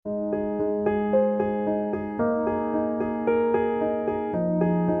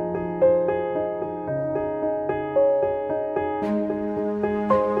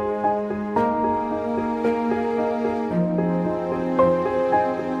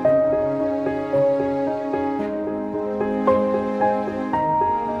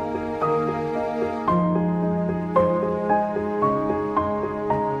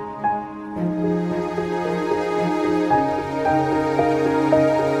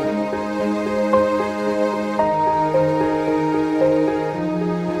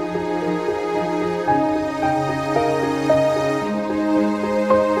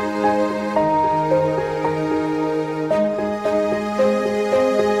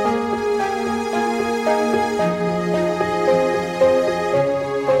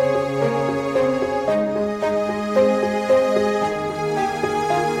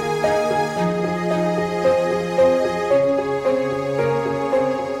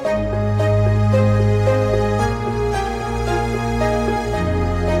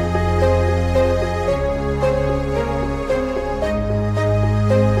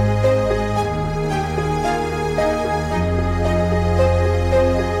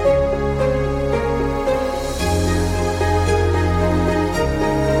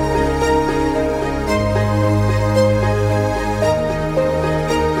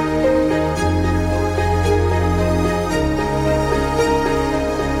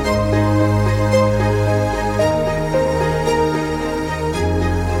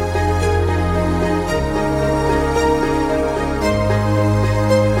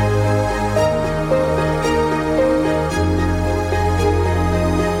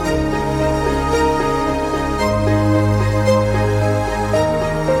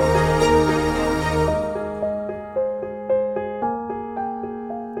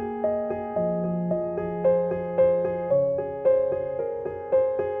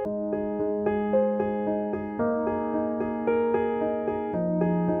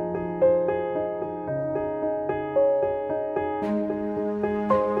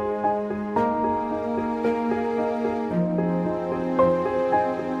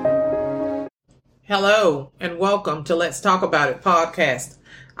Hello and welcome to Let's Talk About It podcast.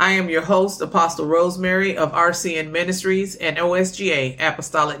 I am your host, Apostle Rosemary of RCN Ministries and OSGA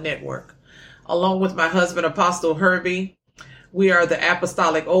Apostolic Network. Along with my husband, Apostle Herbie, we are the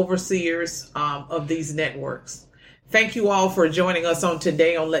apostolic overseers of these networks. Thank you all for joining us on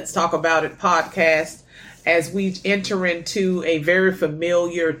today on Let's Talk About It podcast as we enter into a very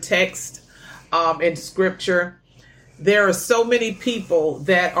familiar text in scripture. There are so many people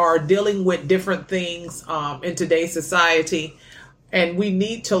that are dealing with different things in today's society, and we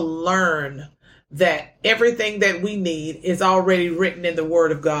need to learn that everything that we need is already written in the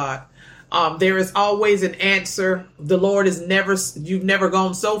Word of God. There is always an answer. The Lord you've never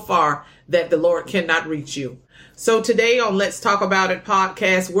gone so far that the Lord cannot reach you. So today on Let's Talk About It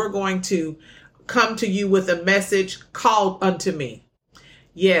podcast, we're going to come to you with a message called unto me.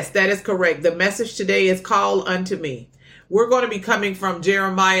 Yes, that is correct. The message today is called unto me. We're going to be coming from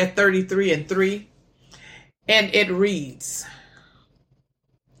Jeremiah 33:3, and it reads,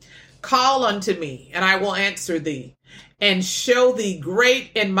 "Call unto me, and I will answer thee, and show thee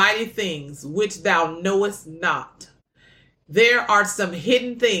great and mighty things which thou knowest not." There are some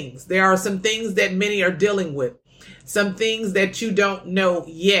hidden things. There are some things that many are dealing with, some things that you don't know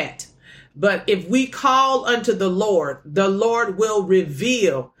yet. But if we call unto the Lord will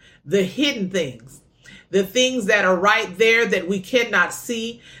reveal the hidden things. The things that are right there that we cannot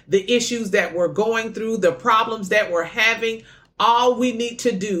see, the issues that we're going through, the problems that we're having, all we need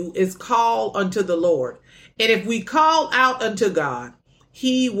to do is call unto the Lord. And if we call out unto God,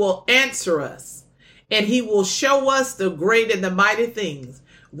 He will answer us and He will show us the great and the mighty things,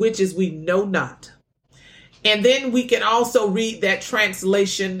 which is we know not. And then we can also read that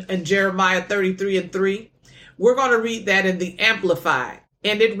translation in Jeremiah 33:3. We're going to read that in the Amplified,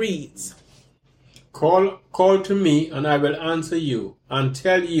 and it reads, Call to me, and I will answer you, and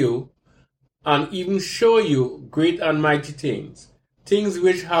tell you, and even show you great and mighty things, things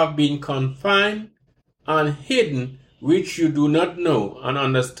which have been confined and hidden, which you do not know and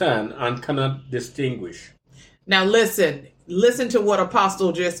understand and cannot distinguish. Now listen to what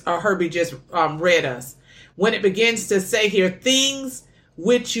Apostle Herbie just read us. When it begins to say here, things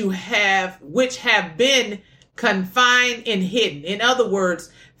which have been confined and hidden. In other words,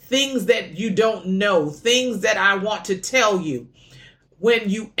 things that you don't know, things that I want to tell you. When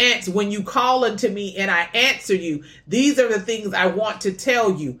you call unto me and I answer you, these are the things I want to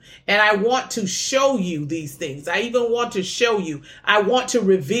tell you. And I want to show you these things. I even want to show you. I want to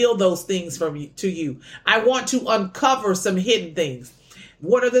reveal those things to you. I want to uncover some hidden things.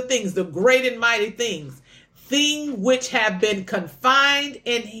 What are the things? The great and mighty things. Things which have been confined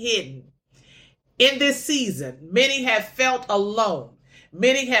and hidden. In this season, many have felt alone.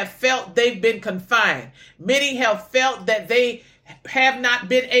 Many have felt they've been confined. Many have felt that they have not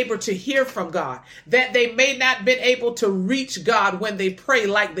been able to hear from God, that they may not been able to reach God when they pray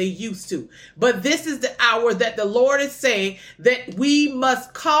like they used to. But this is the hour that the Lord is saying that we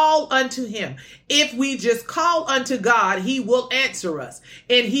must call unto Him. If we just call unto God, He will answer us,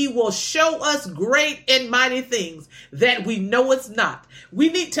 and He will show us great and mighty things that we know it's not. We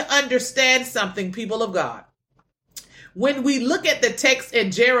need to understand something, people of God. When we look at the text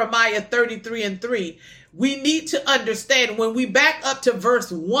in Jeremiah 33:3, we need to understand when we back up to verse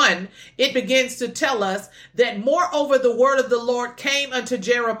 1, it begins to tell us that moreover the word of the Lord came unto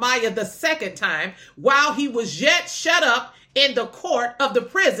Jeremiah the second time while he was yet shut up in the court of the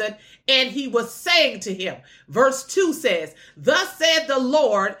prison, and he was saying to him, verse 2 says, "Thus said the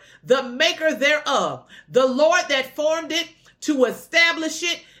Lord, the maker thereof, the Lord that formed it to establish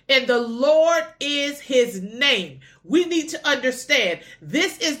it, and the Lord is His name." We need to understand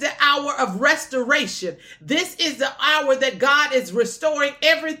this is the hour of restoration. This is the hour that God is restoring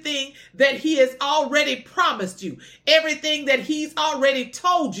everything that He has already promised you. Everything that He's already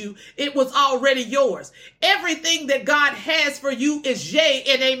told you, it was already yours. Everything that God has for you is yea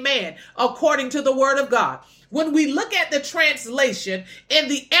and amen, according to the word of God. When we look at the translation in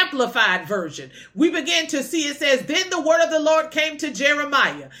the Amplified version, we begin to see it says, "Then the word of the Lord came to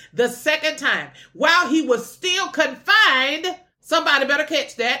Jeremiah the second time while he was still confined," somebody better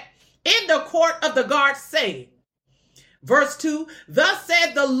catch that, "in the court of the guard, saying," verse 2, "Thus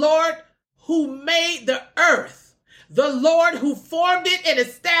said the Lord who made the earth, the Lord who formed it and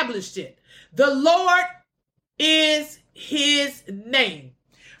established it. The Lord is His name."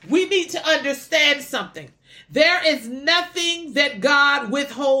 We need to understand something. There is nothing that God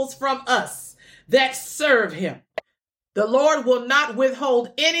withholds from us that serve Him. The Lord will not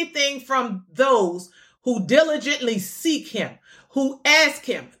withhold anything from those who diligently seek Him, who ask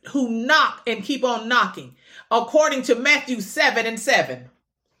Him, who knock and keep on knocking, according to Matthew 7:7.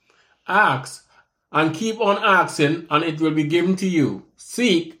 Ask, and keep on asking, and it will be given to you.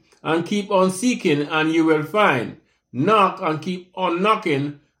 Seek and keep on seeking, and you will find. Knock and keep on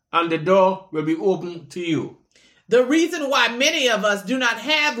knocking, and the door will be open to you. The reason why many of us do not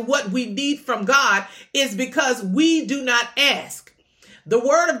have what we need from God is because we do not ask. The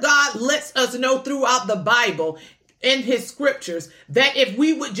word of God lets us know throughout the Bible, in his scriptures, that if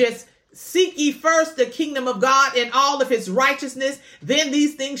we would just seek ye first the kingdom of God and all of his righteousness, then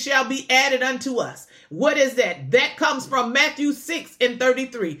these things shall be added unto us. What is that? That comes from Matthew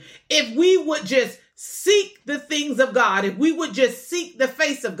 6:33. If we would just seek the things of God, if we would just seek the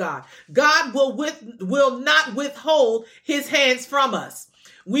face of God, God will not withhold his hands from us.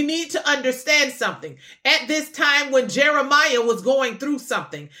 We need to understand something. At this time when Jeremiah was going through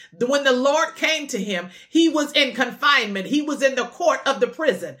something, when the Lord came to him, he was in confinement. He was in the court of the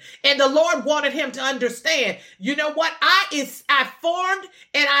prison. And the Lord wanted him to understand, you know what? I formed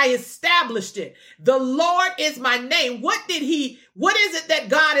and I established it. The Lord is my name. What is it that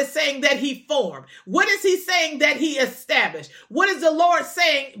God is saying that he formed? What is he saying that he established? What is the Lord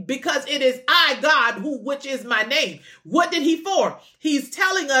saying? Because it is I, God, which is my name. What did he form? He's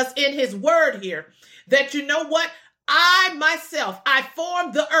telling us in his word here that, you know what? I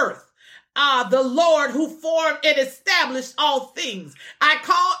formed the earth. The Lord who formed and established all things. I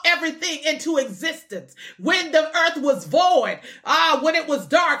call everything into existence. When the earth was void, when it was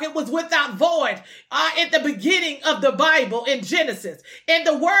dark, it was without void. At the beginning of the Bible in Genesis, and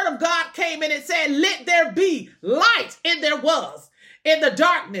the word of God came and it said, let there be light, and there was. And the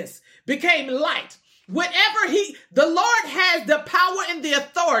darkness became light. The Lord has the power and the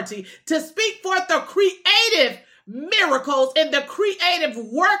authority to speak forth the creative miracles and the creative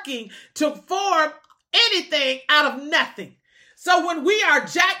working to form anything out of nothing. So when we are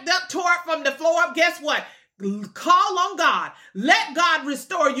jacked up, tore up from the floor up, guess what? Call on God. Let God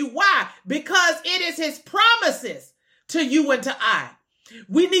restore you. Why? Because it is his promises to you and to I.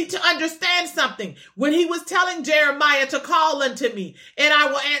 We need to understand something. When he was telling Jeremiah to call unto me, and I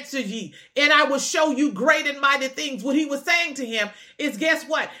will answer ye, and I will show you great and mighty things. What he was saying to him is, guess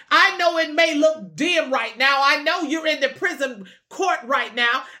what? I know it may look dim right now. I know you're in the prison court right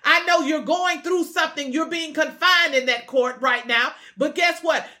now. I know you're going through something. You're being confined in that court right now. But guess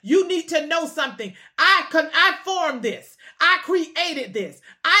what? You need to know something. I formed this. I created this.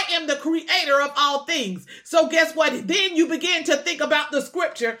 I am the creator of all things. So guess what? Then you begin to think about the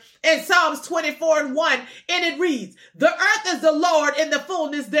scripture in Psalms 24:1, and it reads, the earth is the Lord and the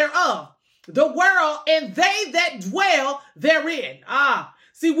fullness thereof, the world and they that dwell therein.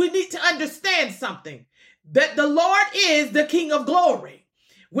 See, we need to understand something, that the Lord is the King of glory.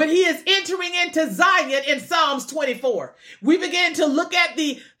 When he is entering into Zion in Psalms 24, we begin to look at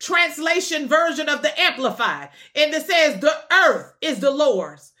the translation version of the Amplified, and it says, the earth is the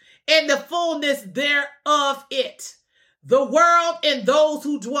Lord's and the fullness thereof it, the world and those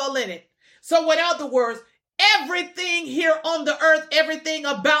who dwell in it. So in other words, everything here on the earth, everything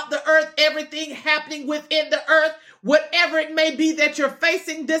about the earth, everything happening within the earth, whatever it may be that you're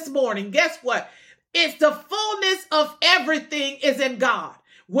facing this morning, guess what? It's the fullness of everything is in God.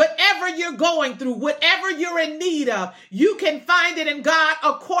 Whatever you're going through, whatever you're in need of, you can find it in God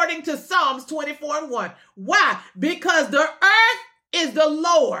according to Psalms 24:1. Why? Because the earth is the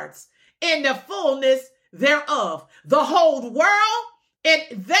Lord's and the fullness thereof, the whole world and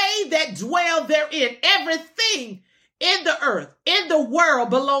they that dwell therein. Everything in the earth, in the world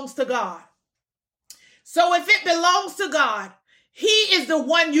belongs to God. So if it belongs to God, he is the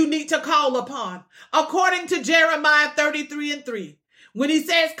one you need to call upon. According to Jeremiah 33:3. When he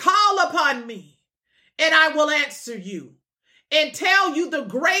says, call upon me and I will answer you and tell you the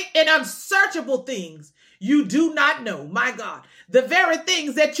great and unsearchable things you do not know. My God, the very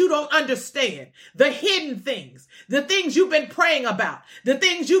things that you don't understand, the hidden things, the things you've been praying about, the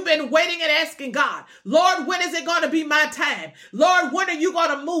things you've been waiting and asking God. Lord, when is it going to be my time? Lord, when are you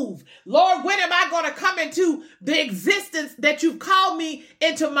going to move? Lord, when am I going to come into the existence that you've called me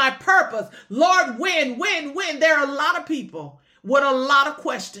into my purpose? Lord, when? There are a lot of people with a lot of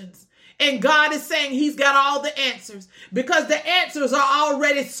questions. And God is saying he's got all the answers because the answers are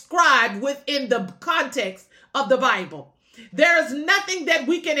already scribed within the context of the Bible. There is nothing that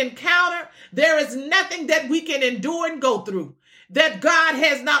we can encounter. There is nothing that we can endure and go through that God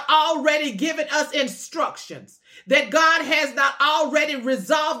has not already given us instructions, that God has not already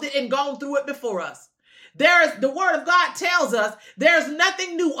resolved it and gone through it before us. The word of God tells us there's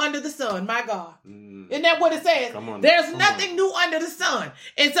nothing new under the sun, my God. Isn't that what it says? There's nothing new under the sun.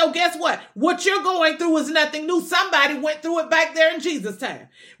 And so guess what? What you're going through is nothing new. Somebody went through it back there in Jesus' time.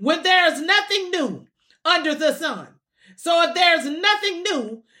 When there's nothing new under the sun. So if there's nothing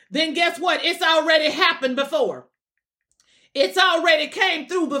new, then guess what? It's already happened before. It's already came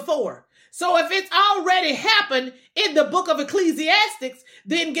through before. So if it's already happened in the book of Ecclesiastes,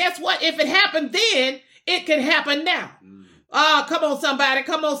 then guess what? If it happened then, it can happen now. Come on, somebody.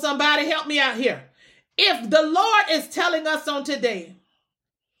 Come on, somebody. Help me out here. If the Lord is telling us on today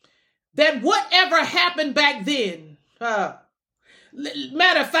that whatever happened back then,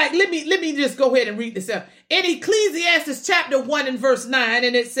 matter of fact, let me just go ahead and read this out. In Ecclesiastes chapter 1 and verse 9,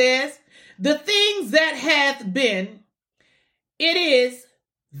 and it says, the things that hath been, it is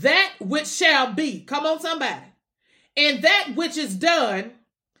that which shall be. Come on, somebody. And that which is done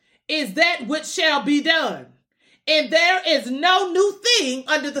is that which shall be done. And there is no new thing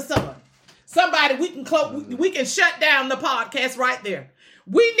under the sun. Somebody, we can shut down the podcast right there.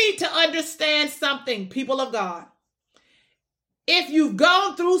 We need to understand something, people of God. If you've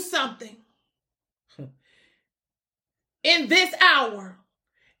gone through something in this hour,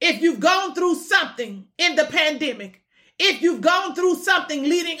 if you've gone through something in the pandemic, if you've gone through something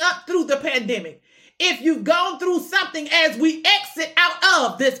leading up through the pandemic, if you've gone through something as we exit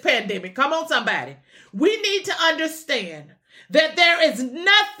out of this pandemic, come on, somebody, we need to understand that there is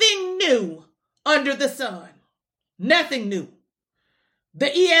nothing new under the sun. Nothing new. The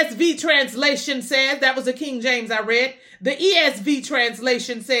ESV translation says, that was the King James I read. The ESV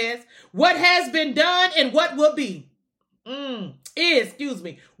translation says, what has been done and what will be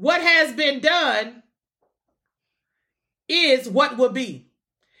what has been done is what will be.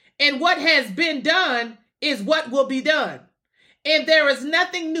 And what has been done is what will be done. And there is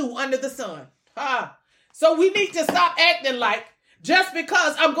nothing new under the sun. So we need to stop acting like just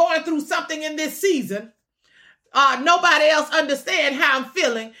because I'm going through something in this season, nobody else understand how I'm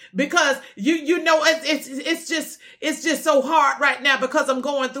feeling, because you know it's just so hard right now because I'm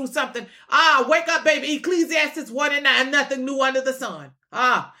going through something. Wake up, baby. Ecclesiastes 1 and 9, nothing new under the sun.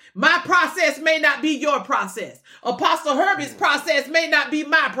 My process may not be your process. Apostle Herbie's process may not be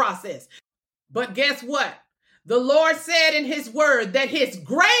my process. But guess what? The Lord said in his word that his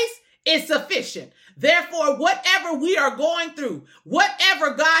grace is sufficient. Therefore, whatever we are going through,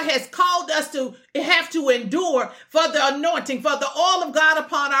 whatever God has called us to have to endure for the anointing, for the oil of God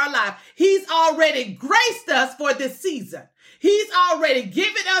upon our life, he's already graced us for this season. He's already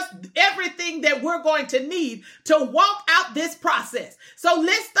given us everything that we're going to need to walk out this process. So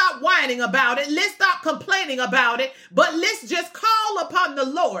let's stop whining about it. Let's stop complaining about it. But let's just call upon the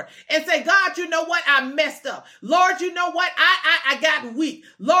Lord and say, God, you know what? I messed up. Lord, you know what? I got weak.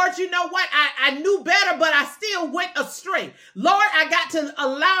 Lord, you know what? I knew better, but I still went astray. Lord, I got to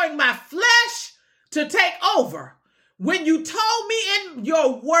allowing my flesh to take over. When you told me in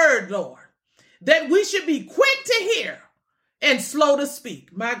your word, Lord, that we should be quick to hear and slow to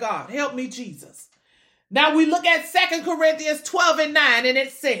speak. My God, help me, Jesus. Now we look at 2 Corinthians 12 and 9, and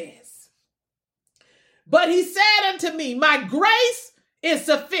it says, but he said unto me, my grace is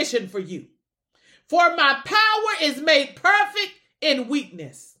sufficient for you, for my power is made perfect in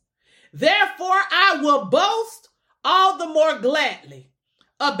weakness. Therefore I will boast all the more gladly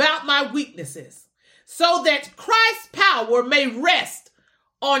about my weaknesses, so that Christ's power may rest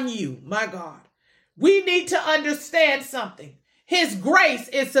on you. My God. We need to understand something. His grace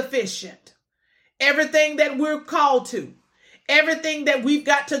is sufficient. Everything that we're called to, everything that we've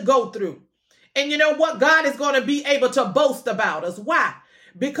got to go through. And you know what? God is going to be able to boast about us. Why?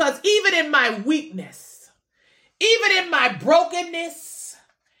 Because even in my weakness, even in my brokenness,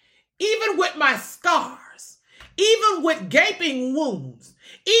 even with my scars, even with gaping wounds,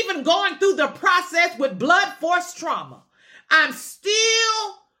 even going through the process with blood force trauma, I'm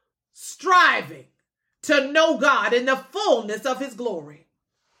still striving to know God in the fullness of his glory.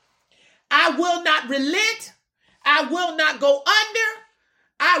 I will not relent. I will not go under.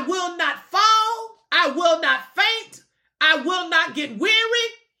 I will not fall. I will not faint. I will not get weary,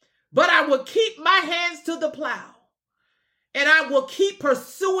 but I will keep my hands to the plow. And I will keep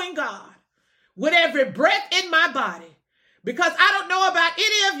pursuing God with every breath in my body. Because I don't know about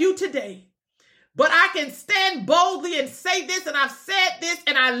any of you today, but I can stand boldly and say this, and I've said this,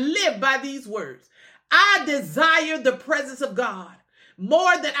 and I live by these words. I desire the presence of God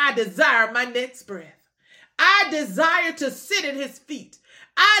more than I desire my next breath. I desire to sit at his feet.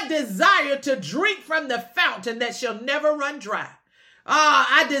 I desire to drink from the fountain that shall never run dry.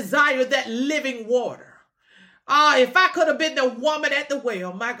 I desire that living water. If I could have been the woman at the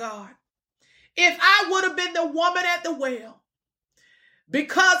well, my God. If I would have been the woman at the well,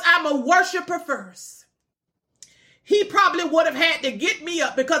 because I'm a worshiper first, he probably would have had to get me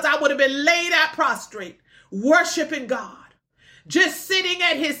up, because I would have been laid out prostrate, worshiping God, just sitting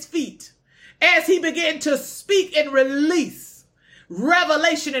at his feet as he began to speak and release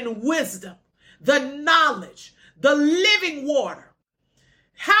revelation and wisdom, the knowledge, the living water.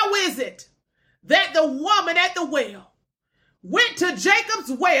 How is it that the woman at the well went to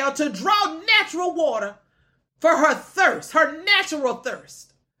Jacob's well to draw natural water for her thirst, her natural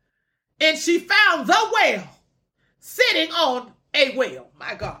thirst? And she found the well sitting on a well.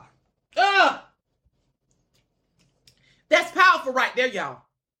 My God. That's powerful right there, y'all.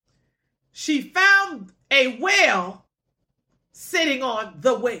 She found a well sitting on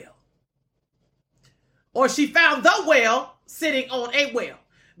the well. Or she found the well sitting on a well.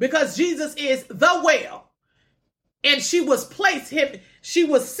 Because Jesus is the well. And he was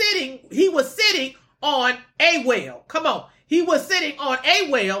sitting on a well. Come on. He was sitting on a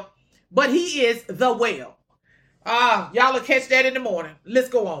well, but he is the well. Y'all will catch that in the morning. Let's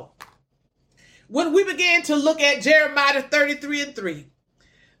go on. When we begin to look at Jeremiah 33:3,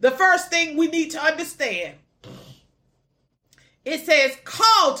 the first thing we need to understand, it says,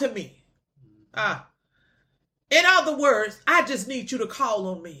 call to me. In other words, I just need you to call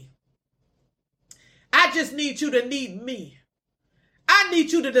on me. I just need you to need me. I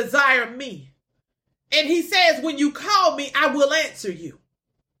need you to desire me. And he says, when you call me, I will answer you.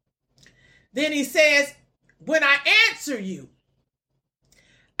 Then he says, when I answer you,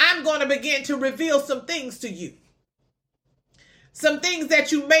 I'm going to begin to reveal some things to you. Some things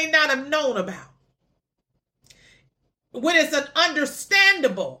that you may not have known about. When it's an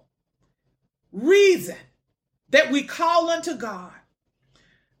understandable reason that we call unto God,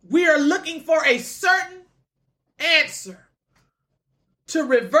 we are looking for a certain answer to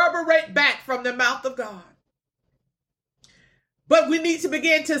reverberate back from the mouth of God. But we need to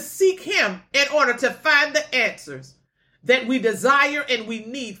begin to seek him in order to find the answers that we desire and we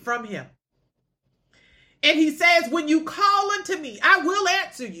need from him. And he says, when you call unto me, I will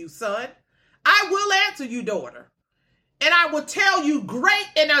answer you, son. I will answer you, daughter. And I will tell you great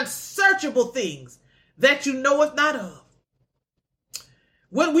and unsearchable things that you knoweth not of.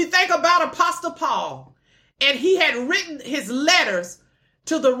 When we think about Apostle Paul, and he had written his letters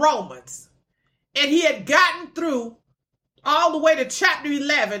to the Romans, and he had gotten through all the way to chapter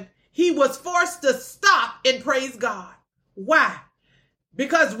 11, he was forced to stop and praise God. Why?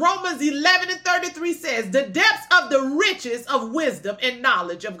 Because Romans 11:33 says, the depths of the riches of wisdom and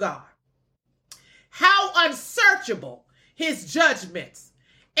knowledge of God. How unsearchable his judgments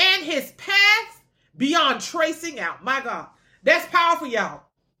and his paths beyond tracing out. My God, that's powerful, y'all.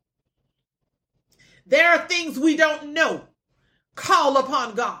 There are things we don't know. Call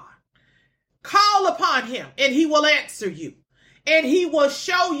upon God. Call upon him and he will answer you. And he will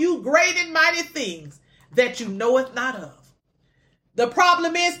show you great and mighty things that you knoweth not of. The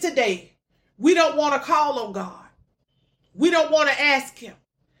problem is today, we don't want to call on God. We don't want to ask him.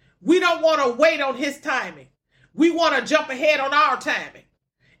 We don't want to wait on his timing. We want to jump ahead on our timing.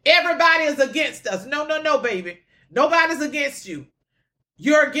 Everybody is against us. No, baby. Nobody's against you.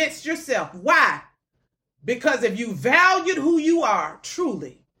 You're against yourself. Why? Because if you valued who you are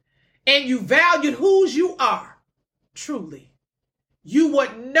truly, and you valued whose you are truly, you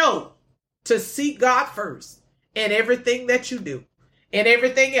would know to seek God first in everything that you do. And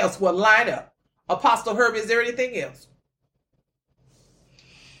everything else will line up. Apostle Herb, is there anything else?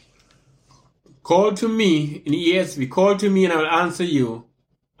 Call to me in ESV. Call to me and I will answer you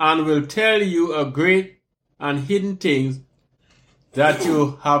and will tell you a great and hidden things that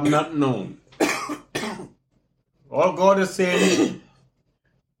you have not known. All God is saying,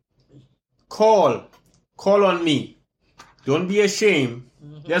 call on me. Don't be ashamed.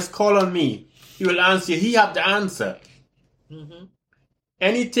 Just call on me. He will answer you. He have the answer.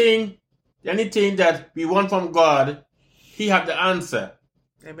 Anything that we want from God, he have the answer.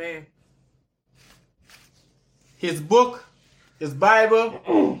 Amen. His book, his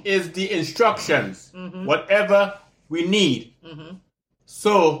Bible is the instructions, whatever we need.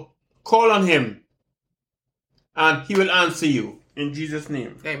 So call on him and he will answer you in Jesus'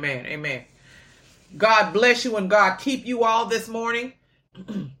 name. Amen. Amen. God bless you and God keep you all this morning.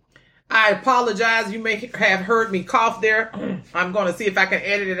 I apologize. You may have heard me cough there. I'm going to see if I can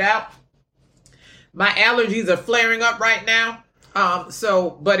edit it out. My allergies are flaring up right now.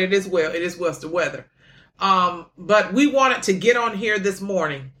 But it is well. It is well. It's the weather. But we wanted to get on here this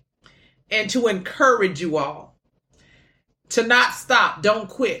morning and to encourage you all to not stop. Don't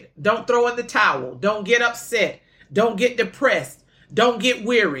quit. Don't throw in the towel. Don't get upset. Don't get depressed. Don't get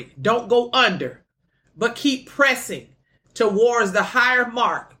weary. Don't go under. But keep pressing towards the higher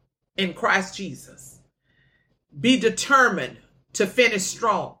mark in Christ Jesus. Be determined to finish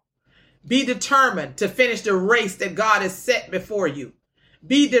strong. Be determined to finish the race that God has set before you.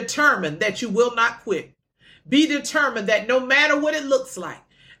 Be determined that you will not quit. Be determined that no matter what it looks like,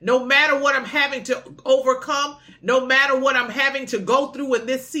 no matter what I'm having to overcome, no matter what I'm having to go through in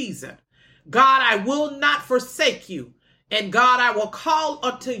this season, God, I will not forsake you. And God, I will call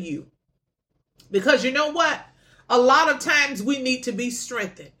unto you. Because you know what? A lot of times we need to be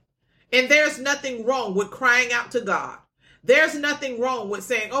strengthened. And there's nothing wrong with crying out to God. There's nothing wrong with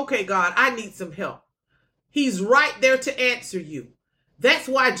saying, okay, God, I need some help. He's right there to answer you. That's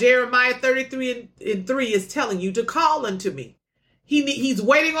why Jeremiah 33:3 is telling you to call unto me. He's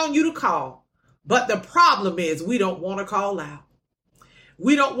waiting on you to call. But the problem is we don't want to call out.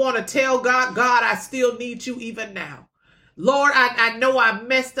 We don't want to tell God, God, I still need you even now. Lord, I know I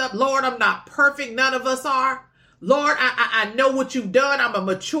messed up. Lord, I'm not perfect. None of us are. Lord, I know what you've done. I'm a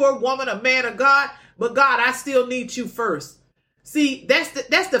mature woman, a man of God. But God, I still need you first. See, that's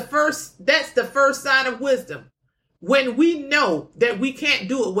the first sign of wisdom. When we know that we can't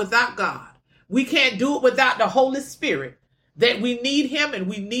do it without God. We can't do it without the Holy Spirit. That we need him and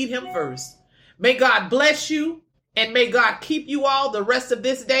we need him first. May God bless you and may God keep you all the rest of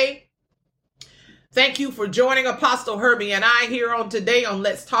this day. Thank you for joining Apostle Herbie and I here on today on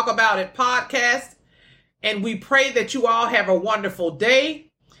Let's Talk About It podcast. And we pray that you all have a wonderful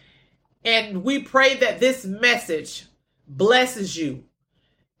day. And we pray that this message blesses you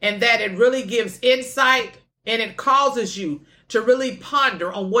and that it really gives insight and it causes you to really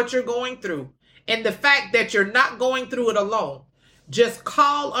ponder on what you're going through and the fact that you're not going through it alone. Just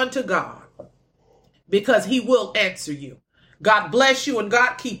call unto God because he will answer you. God bless you and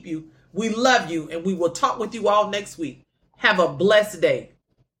God keep you. We love you and we will talk with you all next week. Have a blessed day.